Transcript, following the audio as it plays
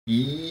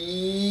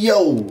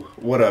Yo,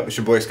 what up? It's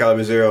your boy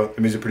XcaliberZero,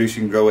 the music producer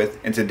you can go with,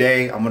 and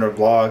today I'm gonna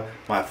vlog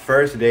my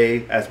first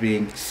day as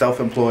being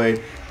self-employed.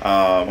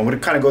 I'm gonna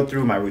kind of go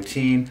through my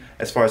routine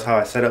as far as how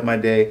I set up my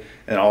day,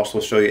 and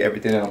also show you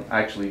everything that I'm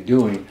actually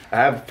doing. I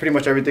have pretty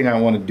much everything I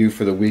want to do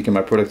for the week in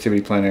my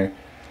productivity planner,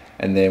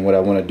 and then what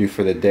I want to do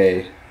for the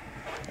day.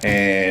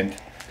 And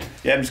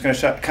yeah, I'm just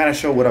gonna kind of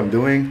show what I'm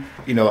doing.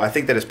 You know, I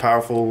think that it's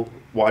powerful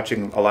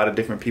watching a lot of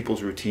different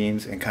people's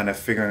routines and kind of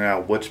figuring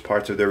out which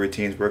parts of their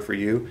routines work for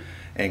you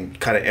and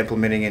kind of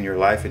implementing in your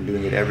life and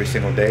doing it every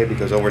single day,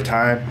 because over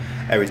time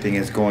everything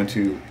is going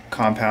to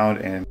compound.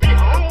 And it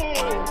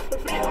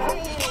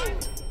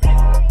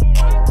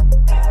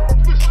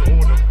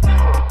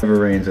never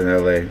rains in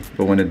LA,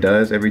 but when it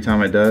does, every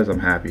time it does, I'm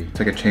happy. It's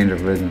like a change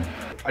of rhythm.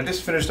 I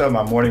just finished up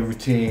my morning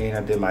routine.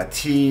 I did my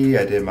tea,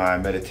 I did my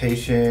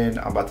meditation.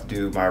 I'm about to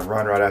do my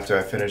run right after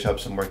I finish up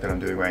some work that I'm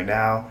doing right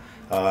now.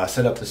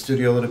 Set up the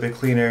studio a little bit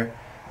cleaner,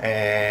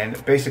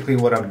 and basically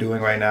what I'm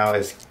doing right now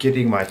is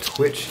getting my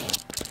Twitch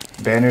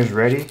banners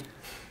ready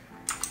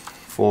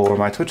for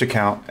my Twitch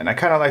account. And I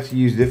kind of like to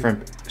use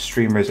different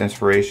streamers'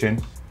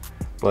 inspiration,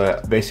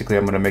 but basically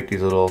I'm gonna make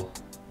these little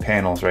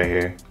panels right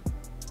here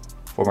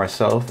for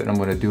myself, and I'm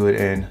gonna do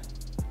it in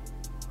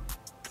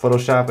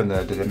Photoshop, and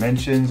the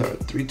dimensions are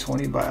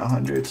 320 by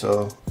 100,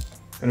 so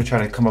I'm gonna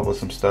try to come up with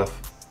some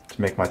stuff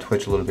to make my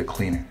Twitch a little bit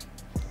cleaner.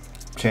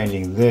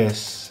 Changing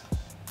this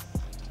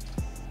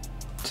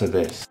to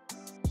this.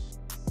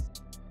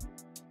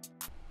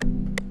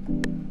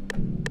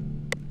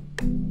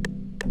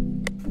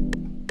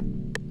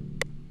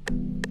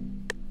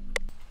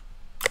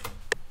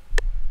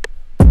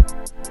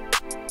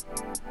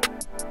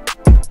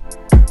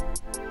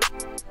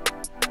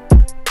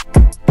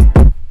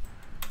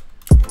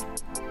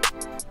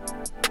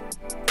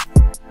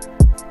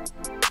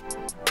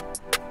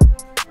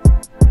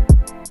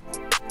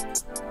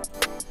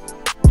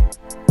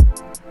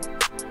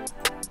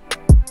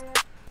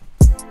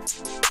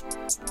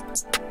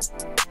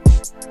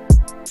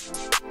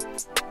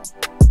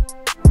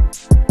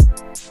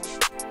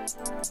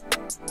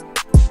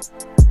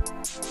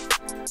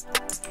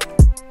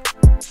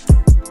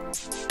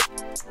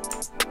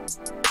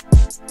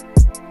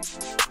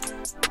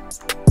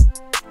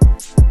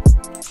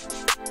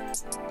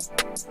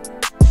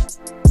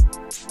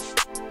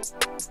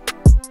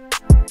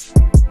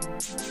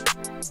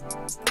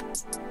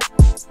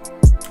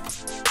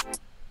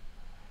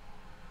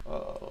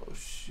 Oh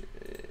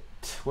shit,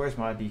 where's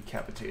my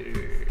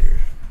decapitator?